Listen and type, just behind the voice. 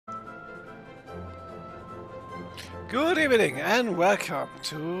Good evening and welcome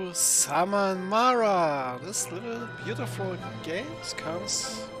to Summon Mara. This little beautiful game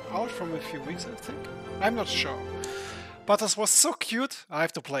comes out from a few weeks, I think. I'm not sure. But this was so cute, I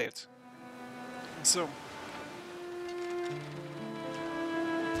have to play it. So.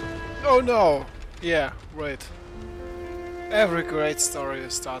 Oh no! Yeah, right. Every great story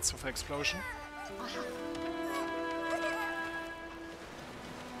starts with an explosion.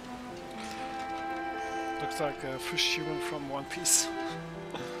 Looks like a fish human from One Piece.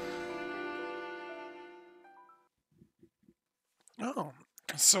 Oh,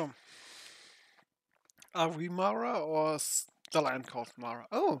 so are we Mara or is the land called Mara?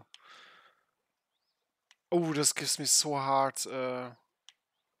 Oh, this gives me so hard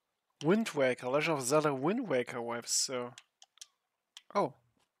Wind Waker, Legend of Zelda Wind Waker vibes. So, oh,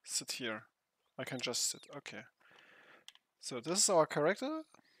 sit here. I can just sit. Okay. So this is our character.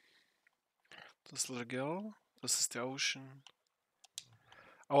 This little girl. This is the ocean.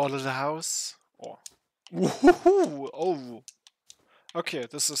 Our little house. Oh. Woohoo! Oh. Okay,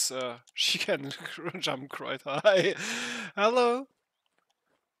 this is she can jump quite high. Hello.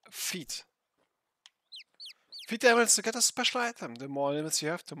 Feet. Feed animals to get a special item. The more animals you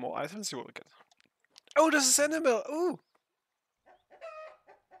have, the more items you will get. Oh, this is animal. Ooh.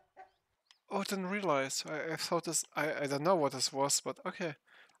 Oh, I didn't realize. I thought this. I don't know what this was, but okay.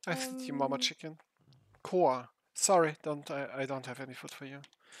 I feed you, Mama Chicken. Core. Sorry, I don't have any food for you.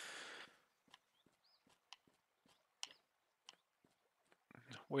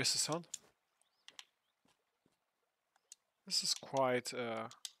 Where's the sound? This is quite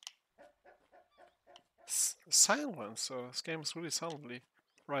silent. So this game is really silently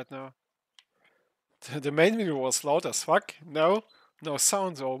right now. The main menu was loud as fuck. No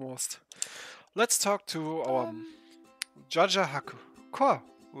sounds almost. Let's talk to our Jaja Haku. Core,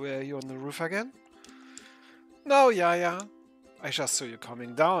 were you on the roof again? No, yeah. I just saw you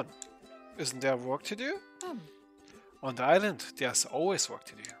coming down. Isn't there work to do? On the island, there's always work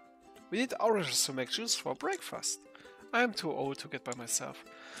to do. We need oranges to make juice for breakfast. I am too old to get by myself.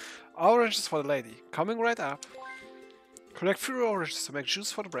 Oranges for the lady, coming right up. Collect 3 oranges to make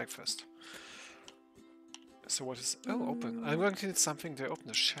juice for the breakfast. So what is... Oh, open. I'm going to need something to open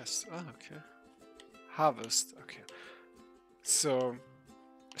the chest. Oh, okay. Harvest. Okay. So...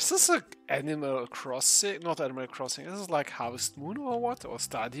 Is this like Animal Crossing? Not Animal Crossing. Is this like Harvest Moon or what? Or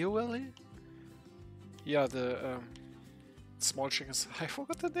Stardew Valley? Yeah, the small chickens. I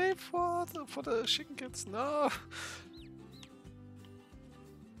forgot the name for the chicken kids. No.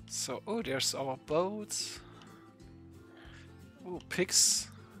 So, oh, there's our boat. Oh, pigs.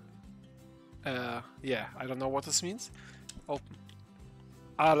 Yeah, I don't know what this means. Open.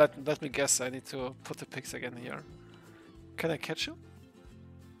 Let me guess. I need to put the pigs again here. Can I catch you?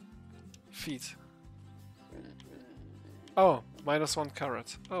 Feed. Oh, -1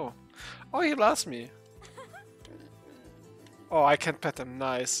 carrot. Oh, he loves me. Oh, I can pet him.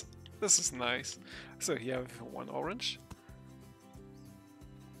 Nice. This is nice. So here we have 1 orange.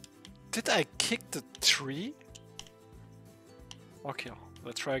 Did I kick the tree? Okay,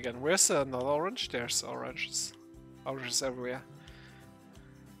 let's try again. Where's another orange? There's oranges. Oranges everywhere.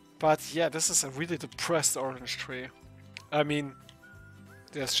 But yeah, this is a really depressed orange tree. I mean,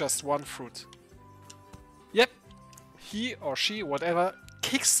 there's just 1 fruit. Yep. He or she, whatever,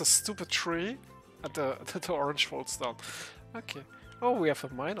 kicks the stupid tree and the orange falls down. Okay. Oh, we have a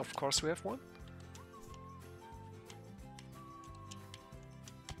mine. Of course we have one.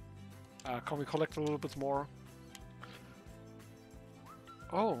 Can we collect a little bit more?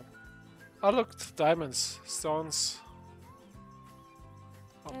 Oh. Look, diamonds, stones.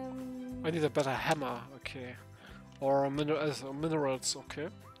 Oh. I need a better hammer. Okay. Or minerals. Okay.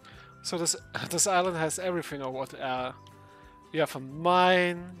 So this island has everything. Or what? You have a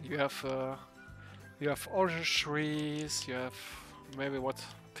mine. You have orange trees. You have maybe what?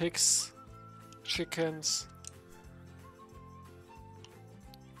 Pigs, chickens.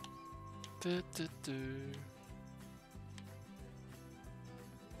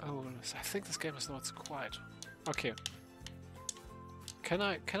 Oh, I think this game is not quiet. Okay. Can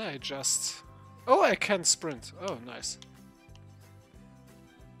I just... Oh, I can sprint. Oh, nice.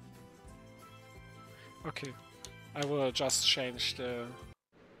 Okay. I will just change the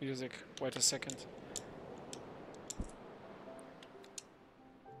music. Wait a second.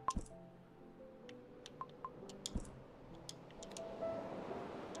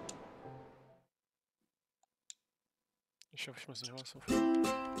 Ich hoffe, ich muss nicht rausrufen.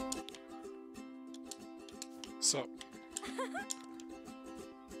 So.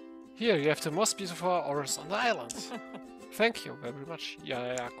 Here, you have the most beautiful oranges on the island. Thank you very much,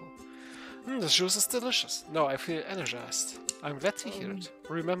 Yayako. This juice is delicious. Now I feel energized. I'm glad to hear it.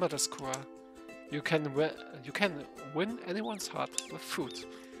 Remember this, Kura. You can win anyone's heart with food.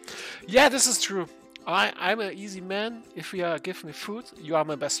 Yeah, this is true. I'm an easy man. If you give me food, you are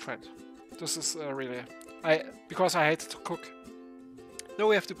my best friend. This is really... because I hate to cook. Now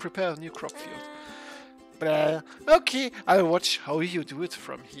we have to prepare a new crop field. Okay, I'll watch how you do it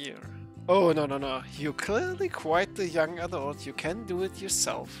from here. Oh, no. You're clearly quite the young adult. You can do it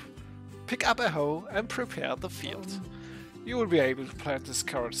yourself. Pick up a hoe and prepare the field. You will be able to plant these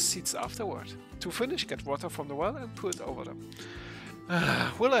carrot seeds afterward. To finish, get water from the well and pour it over them.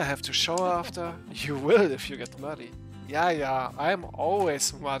 Will I have to shower after? You will if you get muddy. Yeah, I'm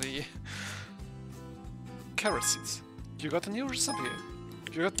always muddy. Carrot seeds. You got a new recipe.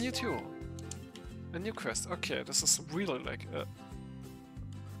 You got a new tool. A new quest. Okay, this is really like...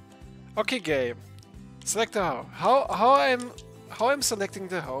 Okay, game. Select the hoe. How I'm selecting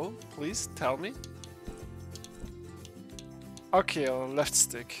the hoe? Please tell me. Okay, left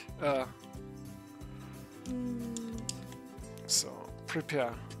stick. So,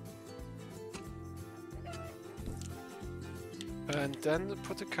 prepare. And then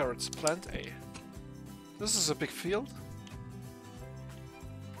put the carrots. Plant A. This is a big field.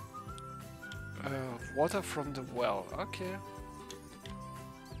 Water from the well. Okay.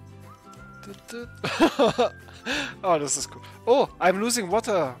 Oh, this is cool. Oh, I'm losing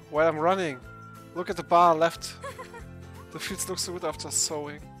water while I'm running. Look at the bar left. The fields look so good after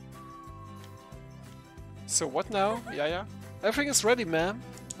sowing. So what now? Yeah. Everything is ready, ma'am.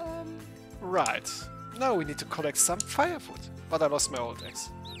 Right. Now we need to collect some firewood. But I lost my old axe.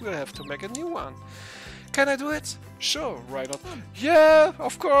 We'll have to make a new one. Can I do it? Sure, why not? Yeah,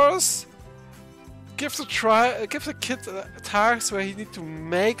 of course. Give the kid tasks where he need to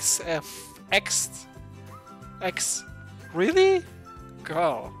make a X. Really?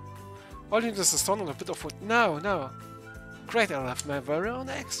 Girl. All you need is a stone and a bit of wood. No. Great, I'll have my very own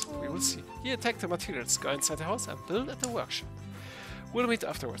axe. We will see. Here, take the materials, go inside the house and build at the workshop. We'll meet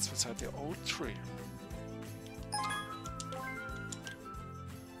afterwards beside the old tree.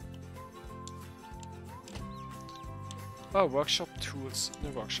 Oh, workshop tools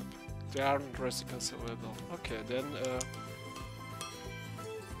in the workshop. There aren't recipes available. Okay, then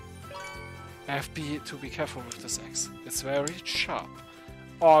I have to be careful with this axe. It's very sharp.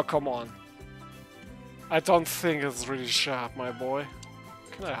 Oh, come on. I don't think it's really sharp, my boy.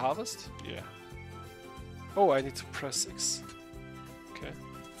 Can I harvest? Yeah. Oh, I need to press X. Okay.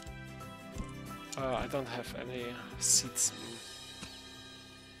 I don't have any seeds.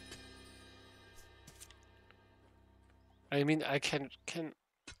 I mean,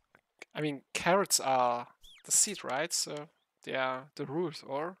 I mean, carrots are the seed, right? So they are the root,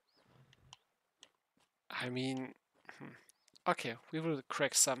 or... I mean... Okay, we will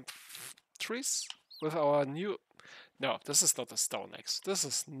crack some trees with our new... No, this is not a stone axe. This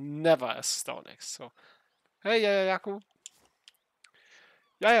is never a stone axe, so... Hey, Yaku!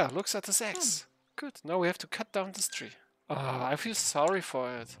 Yeah, looks at this axe. Good, now we have to cut down this tree. I feel sorry for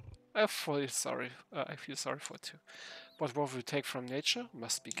it. I feel sorry for it too. But what we take from nature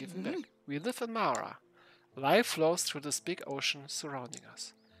must be given back. We live in Mara. Life flows through this big ocean surrounding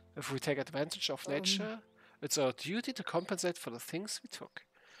us. If we take advantage of nature, it's our duty to compensate for the things we took.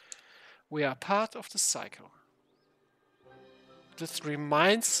 We are part of the cycle. This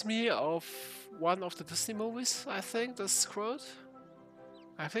reminds me of one of the Disney movies, I think, this quote.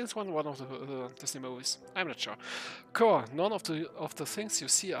 I think it's one of the Disney movies. I'm not sure. Cool. None of the things you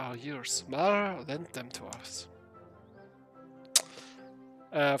see are yours. Mara lent them to us.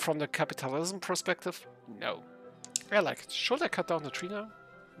 From the capitalism perspective, no. I like it. Should I cut down the tree now?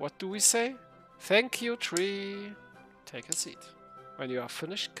 What do we say? Thank you, tree. Take a seat. When you are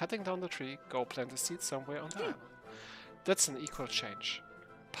finished cutting down the tree, go plant a seed somewhere on the island. That's an equal change.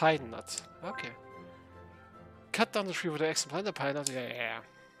 Pine nut. Okay. Cut down the tree with the axe and plant a pine nut. Yeah.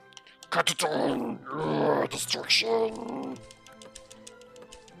 Cut it down! Destruction!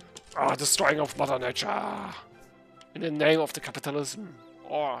 Destroying of Mother Nature! In the name of the capitalism.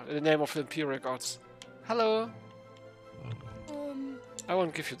 Or in the name of the imperial gods. Hello! I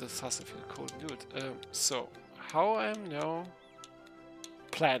won't give you the task if you couldn't do it. So, how I am now...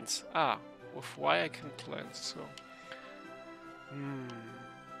 Plant. With why I can plant, so...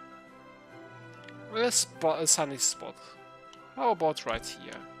 A sunny spot. How about right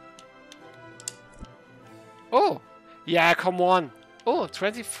here? Oh! Yeah, come on! Oh,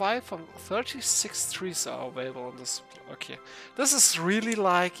 25 from 36 trees are available on this. Okay. This is really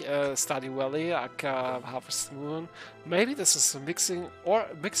like Stardew Valley, Aka, Harvest Moon. Maybe this is a mixing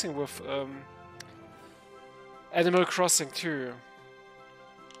with Animal Crossing too.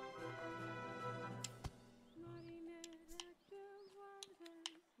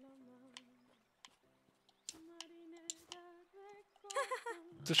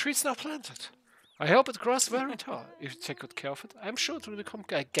 The tree's now planted. I hope it grows very tall. If you take good care of it, I'm sure it will become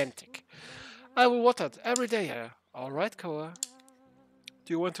gigantic. I will water it every day here. Alright, Koa.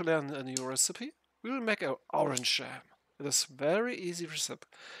 Do you want to learn a new recipe? We will make an orange jam. It is very easy recipe.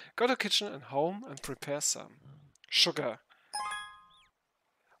 Go to kitchen and home and prepare some. Sugar.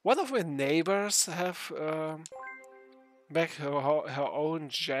 One of my neighbors have make her own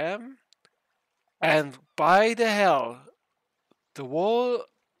jam, and by the hell, the whole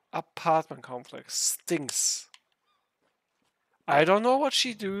apartment complex stinks. I don't know what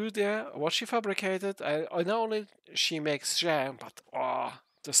she do there, what she fabricated. I know only she makes jam, but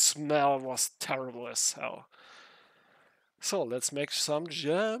the smell was terrible as hell. So let's make some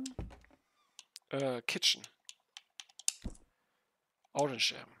jam. Kitchen. Orange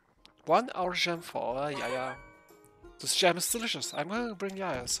jam. 1 orange jam for Yaya. This jam is delicious. I'm gonna bring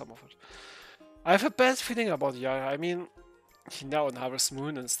Yaya some of it. I have a bad feeling about Yaya. I mean, now in Harvest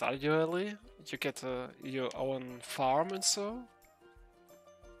Moon and Stardew Valley, you get your own farm and so.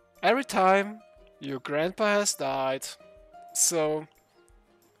 Every time your grandpa has died, so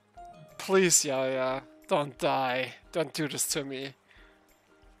please, Yaya, don't die. Don't do this to me.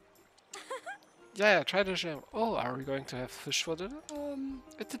 Yeah, try the jam. Oh, are we going to have fish for dinner?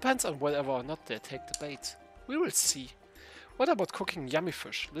 It depends on whether or not they take the bait. We will see. What about cooking yummy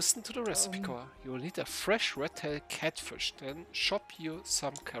fish? Listen to the recipe, Koa. You will need a fresh red-tailed catfish, then chop you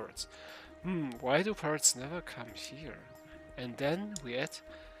some carrots. Why do pirates never come here? And then we add...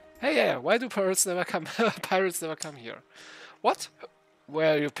 Hey, yeah, why do pirates never come... pirates never come here? What?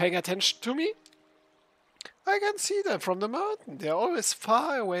 Were you paying attention to me? I can see them from the mountain. They're always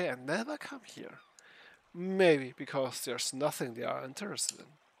far away and never come here. Maybe because there's nothing they are interested in.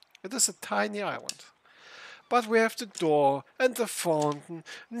 It is a tiny island. But we have the door and the fountain,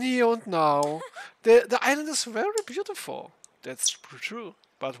 Neo and now. The island is very beautiful. That's true.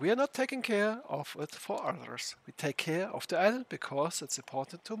 But we are not taking care of it for others. We take care of the island because it's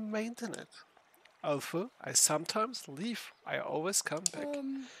important to maintain it. Although I sometimes leave, I always come back.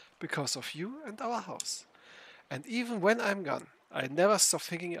 Because of you and our house. And even when I'm gone, I never stop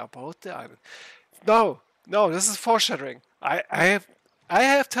thinking about the island. No, this is foreshadowing. I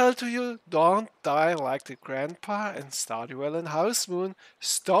have told to you, don't die like the grandpa in Stardew Valley and Harvest Moon.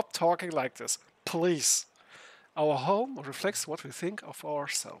 Stop talking like this, please. Our home reflects what we think of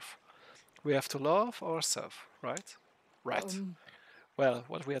ourselves. We have to love ourselves, right? Right. Well,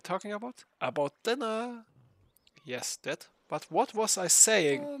 what we are talking about? About dinner. Yes, that. But what was I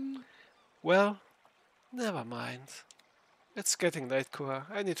saying? Well, never mind. It's getting late, Koa.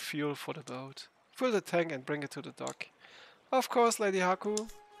 I need fuel for the boat. Fill the tank and bring it to the dock. Of course, Lady Haku.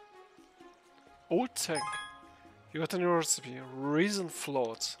 Old tank. You got a new recipe. Reason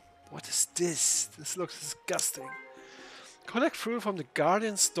float. What is this? This looks disgusting. Collect fuel from the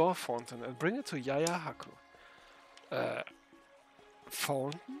Guardian store fountain and bring it to Yaya Haku.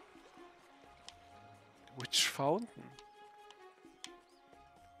 Fountain? Which fountain?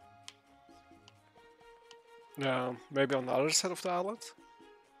 Yeah, maybe on the other side of the island?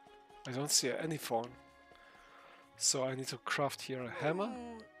 I don't see any fountain. So I need to craft here a hammer.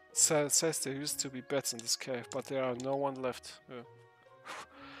 It says there used to be beds in this cave, but there are no one left.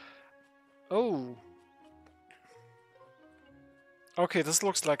 Oh! Okay, this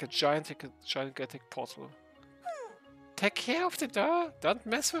looks like a gigantic portal. Take care of the door! Don't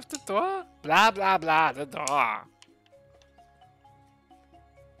mess with the door! Blah blah blah, the door!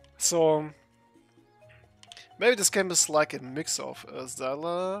 So... maybe this game is like a mix of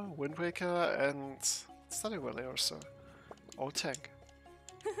Zelda, Wind Waker, and Stardew Valley or so. Oh, tank.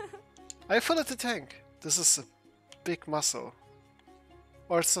 I filled the tank. This is a big muscle.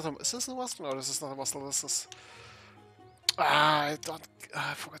 Or it's not a... is this a muscle? No, this is not a muscle. This is... I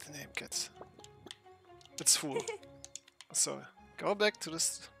forgot the name, kids. It's full. So, go back to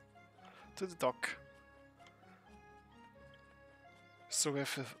this... to the dock. So we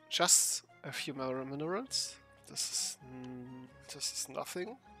have just a few more minerals. This is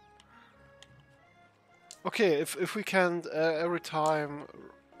nothing. Okay, if we can every time...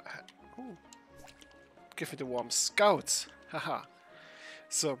 ooh, give me the warm scouts! Haha.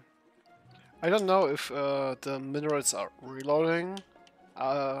 So, I don't know if the minerals are reloading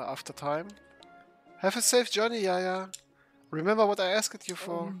after time. Have a safe journey, Yaya. Remember what I asked you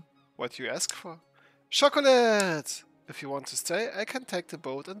for? What you asked for? Chocolate! If you want to stay, I can take the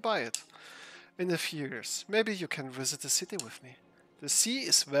boat and buy it. In a few years, maybe you can visit the city with me. The sea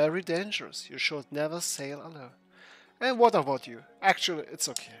is very dangerous. You should never sail alone. And what about you? Actually, it's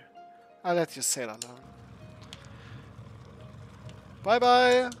okay. I'll let you sail alone. Bye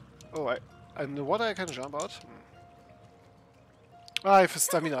bye! Oh, I know what I can jump out. I have a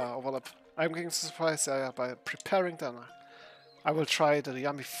stamina overlap. I'm getting surprised by preparing dinner. I will try the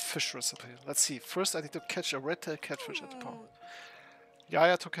yummy fish recipe. Let's see. First, I need to catch a red-tailed catfish at the pond.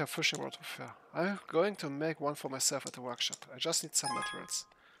 Yaya took her fishing rod with her. I'm going to make one for myself at the workshop. I just need some materials.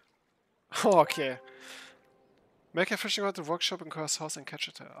 Okay. Make a fishing rod at the workshop in Cora's house and catch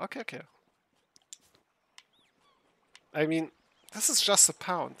it there. Okay, okay. I mean, this is just a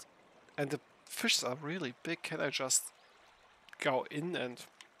pound. And the fish are really big. Can I just go in and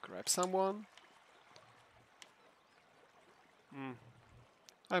grab someone?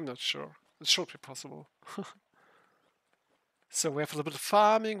 I'm not sure. It should be possible. So we have a little bit of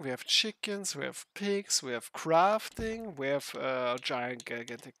farming, we have chickens, we have pigs, we have crafting, we have a giant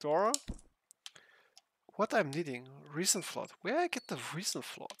gigantic door. What I'm needing? Resin flood. Where I get the resin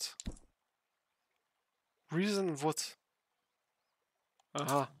flood? Resin wood.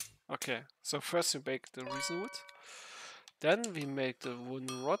 Uh-huh. Okay. So first we make the resin wood. Then we make the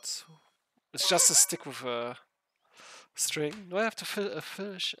wooden rod. It's just a stick with a string. No, I have to fill a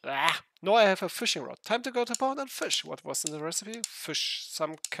fish. Ah! No, I have a fishing rod. Time to go to pond and fish. What was in the recipe? Fish.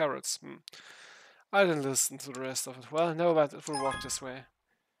 Some carrots. I didn't listen to the rest of it. Well, no, but it will work this way.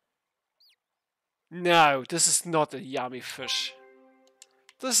 No, this is not a yummy fish.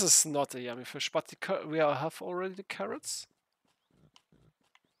 This is not a yummy fish, but we have already the carrots.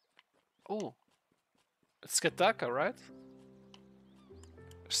 Oh, it's get darker, right?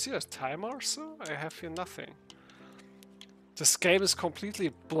 See a timer or so? I have here nothing. This game is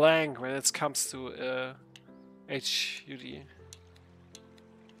completely blank when it comes to HUD.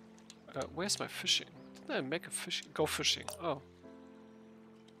 Where's my fishing? Didn't I make a fishing? Go fishing. Oh.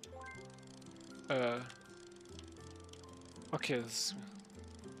 Okay. This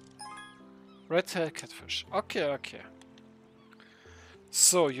red-tailed catfish. Okay, okay.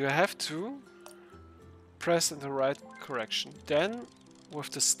 So you have to press in the right correction. Then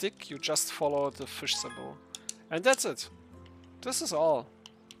with the stick you just follow the fish symbol. And that's it. This is all.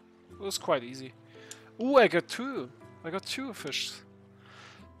 It was quite easy. Ooh, I got two. I got two fish.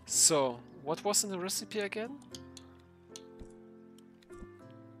 So, what was in the recipe again?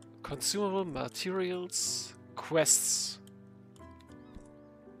 Consumable materials, quests.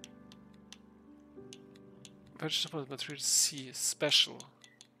 Vegetable materials C, special.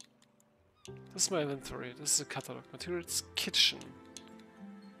 This is my inventory. This is a catalog. Materials kitchen.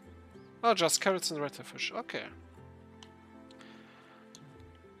 Oh, just carrots and red fish. Okay.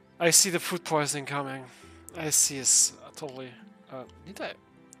 I see the food poisoning coming. I see it totally.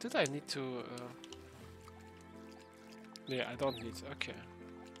 Did I need to? Yeah, I don't need. Okay.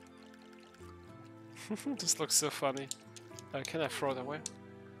 This looks so funny. Can I throw it away?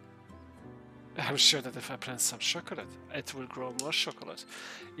 I'm sure that if I plant some chocolate, it will grow more chocolate.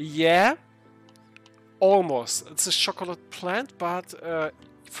 Yeah, almost. It's a chocolate plant, but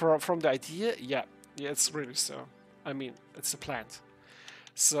from the idea, yeah, it's really so. I mean, it's a plant.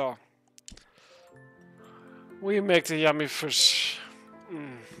 So we make the yummy fish.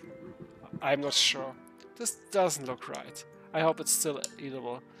 I'm not sure. This doesn't look right. I hope it's still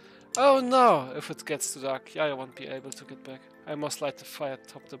eatable. Oh no! If it gets too dark, yeah, I won't be able to get back. I must light the fire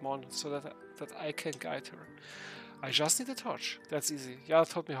atop the mountain so that I can guide her. I just need a torch. That's easy. Yara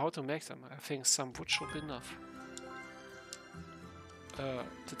taught me how to make them. I think some wood should be enough.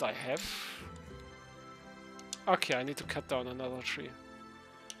 Did I have? Okay, I need to cut down another tree.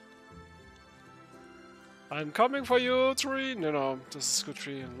 I'm coming for you, tree! No, this is a good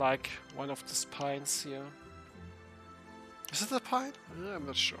tree. Like one of these pines here. Is it a pine? I'm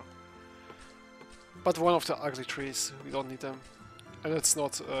not sure. But one of the ugly trees, we don't need them. And it's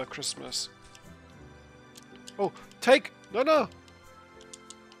not Christmas. Oh, take! No!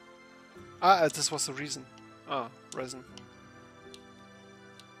 Ah, this was the reason. Ah, resin.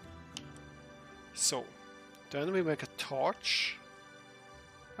 So, then we make a torch.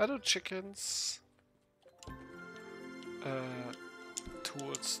 Hello, chickens.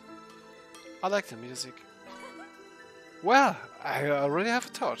 Tools. I like the music. Well, I already have a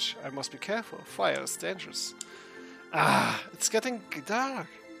torch. I must be careful. Fire is dangerous. Ah, it's getting dark.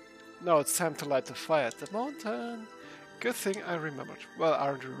 Now it's time to light the fire at the mountain. Good thing I remembered. Well,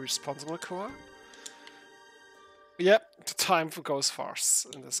 aren't you responsible, Cora? Yep, the time goes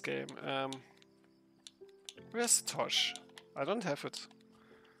fast in this game. Where's the torch? I don't have it.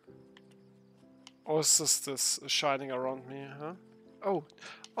 Or is this shining around me, huh? Oh,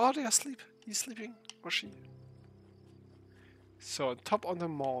 they are asleep. He's sleeping. Or she. So, top on the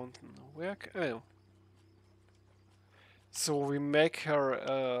mountain. Where? Oh. So we make her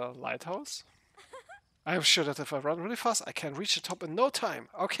a lighthouse. I'm sure that if I run really fast, I can reach the top in no time.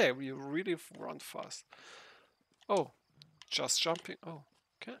 Okay, we really run fast. Oh. Just jumping. Oh,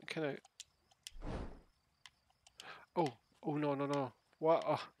 can I? Oh, oh no no no.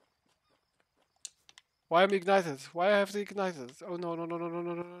 Why? Why am I ignited? Why I have to ignited? Oh no no no no no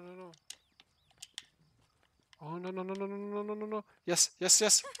no no no no no. Oh no no no no no no no no no. Yes yes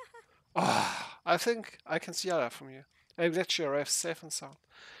yes. Ah, I think I can see Yaya from here. I'm glad she arrived safe and sound.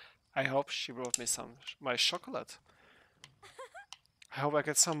 I hope she brought me some my chocolate. I hope I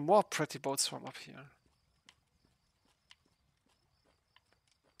get some more pretty boats from up here.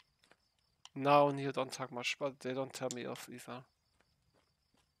 Now and here don't talk much, but they don't tell me off either.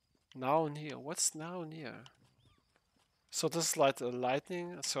 Now and here, what's now and here? So this is like a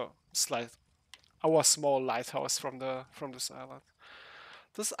lightning. So it's like our small lighthouse from this island.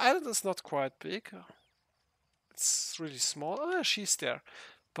 This island is not quite big. It's really small. Oh, she's there.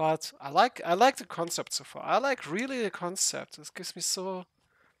 But I like the concept so far. I like really the concept. It gives me so.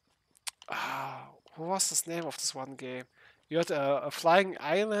 What was this name of this one game? You had a flying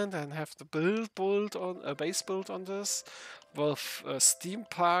island and have the build on a base built on this with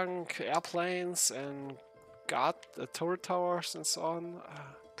steampunk airplanes and guard turret towers and so on.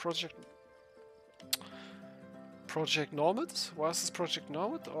 Project Nomad? Was this Project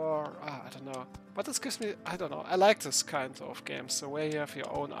Nomad or I don't know. But this gives me I don't know. I like this kind of games. So where you have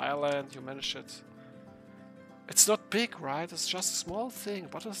your own island, you manage it. It's not big, right? It's just a small thing,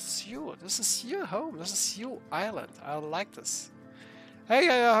 but this is you. This is your home. This is your island. I like this. Hey,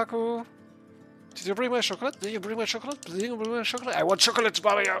 Haku! Did you bring my chocolate? Did you bring my chocolate? Did you bring my chocolate? I want chocolate,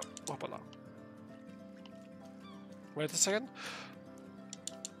 Mario! Hoppala. Wait a second.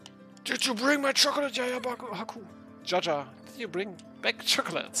 Did you bring my chocolate, Yaya Haku? Jaja, did you bring back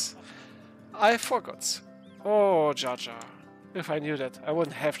chocolates? I forgot. Oh, Jaja. If I knew that, I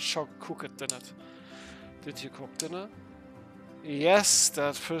wouldn't have cooked dinner. Did you cook dinner? Yes,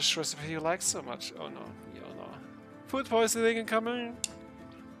 that fish recipe you like so much. Oh no, oh no. Food poisoning incoming?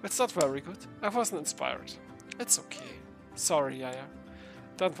 It's not very good. I wasn't inspired. It's okay. Sorry, Yaya.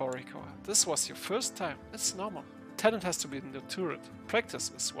 Don't worry, Koa. This was your first time. It's normal. Talent has to be in the turret.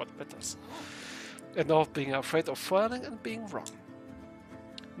 Practice is what matters. And not being afraid of failing and being wrong.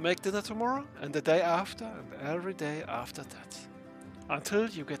 Make dinner tomorrow, and the day after, and every day after that. Until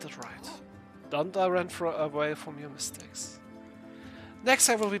you get it right. Don't run away from your mistakes. Next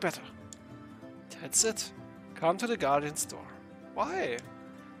time will be better. That's it. Come to the Guardian's door. Why?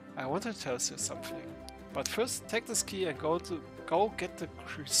 I want to tell you something. But first, take this key and go get the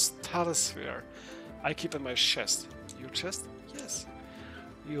Crystallosphere I keep in my chest. Your chest? Yes.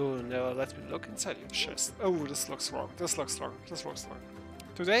 You never let me look inside your chest. Oh, this looks wrong. This looks wrong. This looks wrong.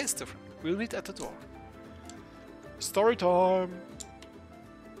 Today is different. We'll meet at the door. Story time!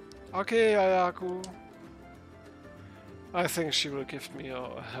 Okay, Ayaku. I think she will give me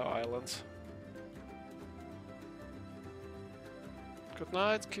her island. Good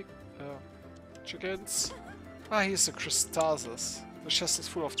night, chickens. Ah, here's the Crystallis. The chest is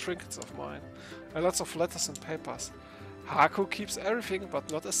full of trinkets of mine, and lots of letters and papers. Haku keeps everything, but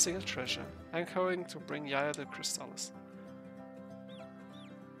not a single treasure. I'm going to bring Yaya the Crystallis.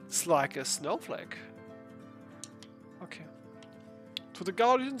 It's like a snowflake. Okay. To the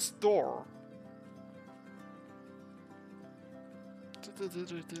Guardian's door.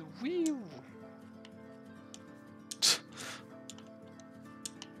 Whew.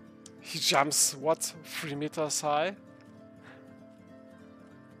 He jumps, what, 3 meters high?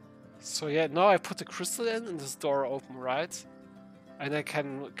 So yeah, now I put the crystal in and this door open, right? And I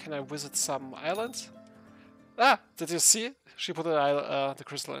can I visit some island? Ah, did you see? She put the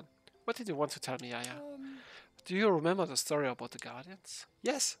crystal in. What did you want to tell me, Yaya? Do you remember the story about the Guardians?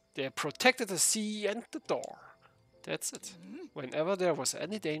 Yes, they protected the sea and the door. That's it. Whenever there was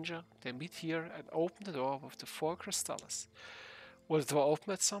any danger, they meet here and open the door with the 4 Crystallis. Will the door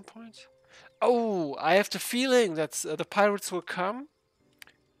open at some point? Oh, I have the feeling that the pirates will come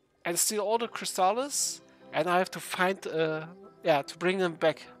and steal all the Crystallis, and I have to find, to bring them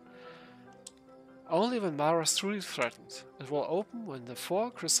back. Only when Mara is truly threatened. It will open when the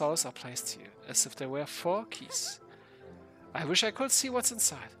 4 Crystallis are placed here, as if they were 4 keys. I wish I could see what's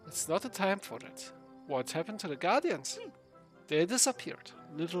inside. It's not the time for that. What happened to the Guardians? They disappeared,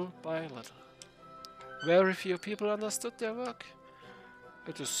 little by little. Very few people understood their work.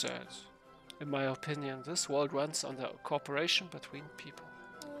 It is sad. In my opinion, this world runs on the cooperation between people.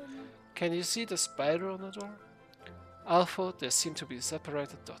 Can you see the spider on the door? Although there seem to be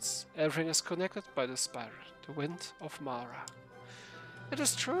separated dots, everything is connected by the spider, the wind of Mara. It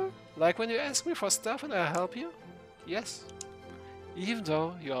is true, like when you ask me for stuff and I help you? Yes. Even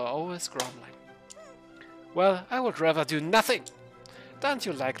though you are always grumbling. Well, I would rather do nothing. Don't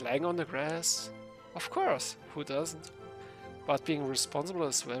you like laying on the grass? Of course, who doesn't? But being responsible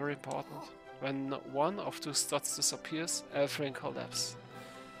is very important. When one of two dots disappears, everything collapses.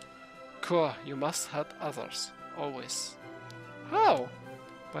 Core, you must help others. Always. How?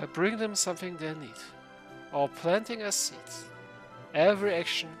 By bringing them something they need. Or planting a seed. Every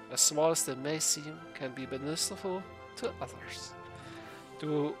action, as small as they may seem, can be beneficial to others.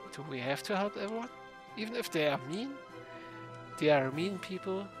 Do we have to help everyone? Even if they are mean? There are mean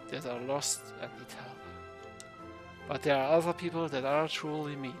people that are lost and need help. But there are other people that are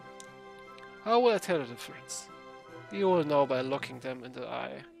truly mean. How will I tell the difference? You will know by looking them in the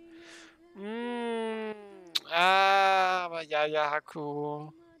eye. But yeah,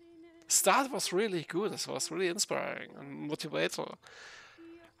 Haku. Start was really good. This was really inspiring and motivational.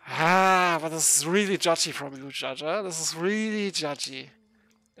 But this is really judgy from you, Jaja. This is really judgy.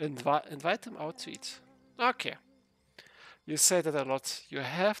 Invite them out to eat. Okay. You say that a lot. You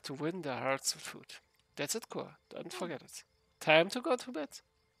have to win their hearts with food. That's it, Core. Don't forget it. Time to go to bed.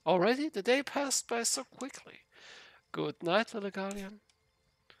 Already? The day passed by so quickly. Good night, little guardian.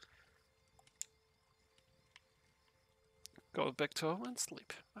 Go back to home and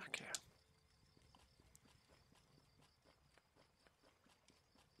sleep. Okay.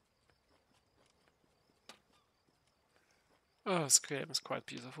 Oh, this game is quite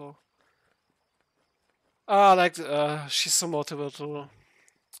beautiful. She's so motivational.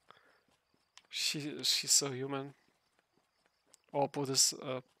 She's so human. Or Buddhist,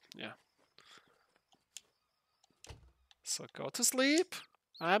 yeah. So go to sleep.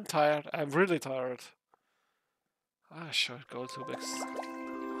 I'm tired. I'm really tired. I should go to bed.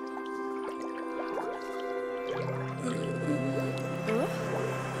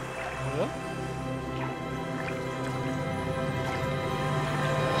 Huh?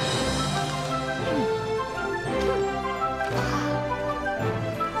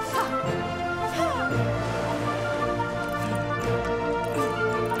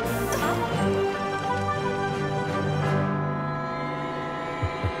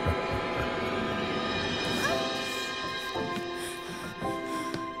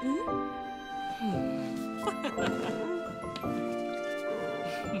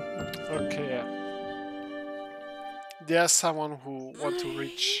 Okay. There's someone who wants to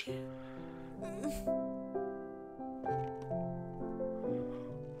reach.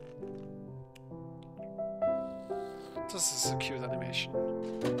 This is a cute animation.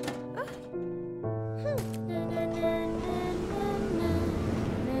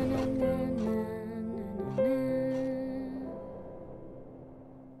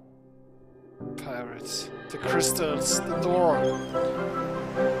 Pirates, the crystals, the door.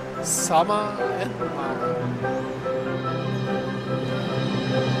 Summer and Mama.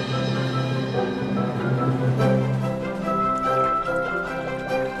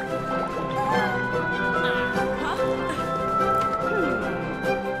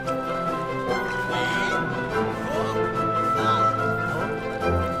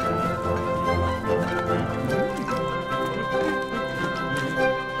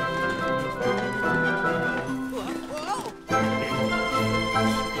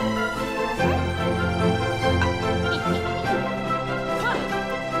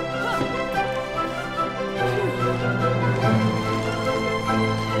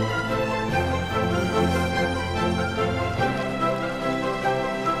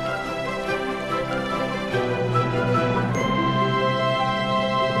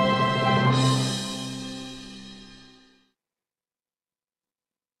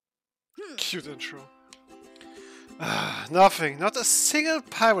 Cute intro. Nothing, not a single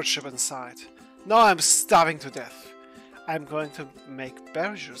pirate ship in sight. Now I'm starving to death. I'm going to make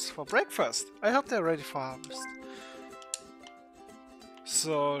berry juice for breakfast. I hope they're ready for harvest.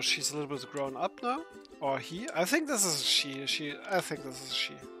 So she's a little bit grown up now, or he? I think this is she. I think this is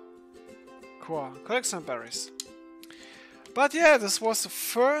she. Cool. Collect some berries. But yeah, this was the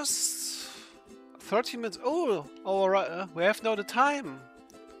first 30 minutes. Oh, alright. We have now the time.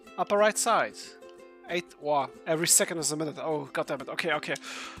 Upper right side. 8. Wow, every second is a minute. Oh, goddammit. Okay, okay.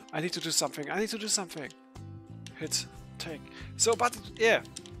 I need to do something. I need to do something. Hit. Take. So, but yeah.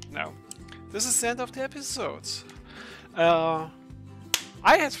 No. This is the end of the episode. I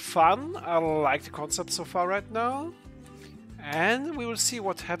had fun. I like the concept so far right now. And we will see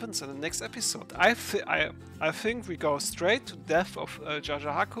what happens in the next episode. I think we go straight to death of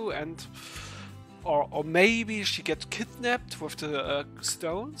Jaja Haku and... Or maybe she gets kidnapped with the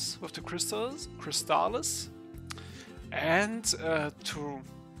stones, with the crystals, and to...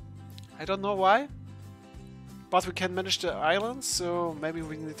 I don't know why, but we can manage the island, so maybe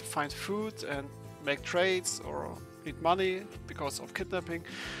we need to find food and make trades, or need money because of kidnapping,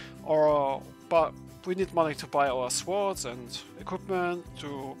 or... but we need money to buy our swords and equipment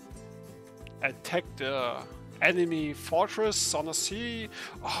to attack the enemy fortress on the sea.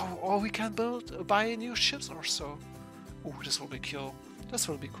 Oh, or we can buy new ships or so. Oh, this will be cool. This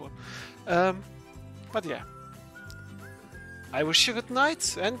will be cool. But yeah. I wish you good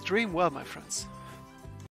night and dream well, my friends.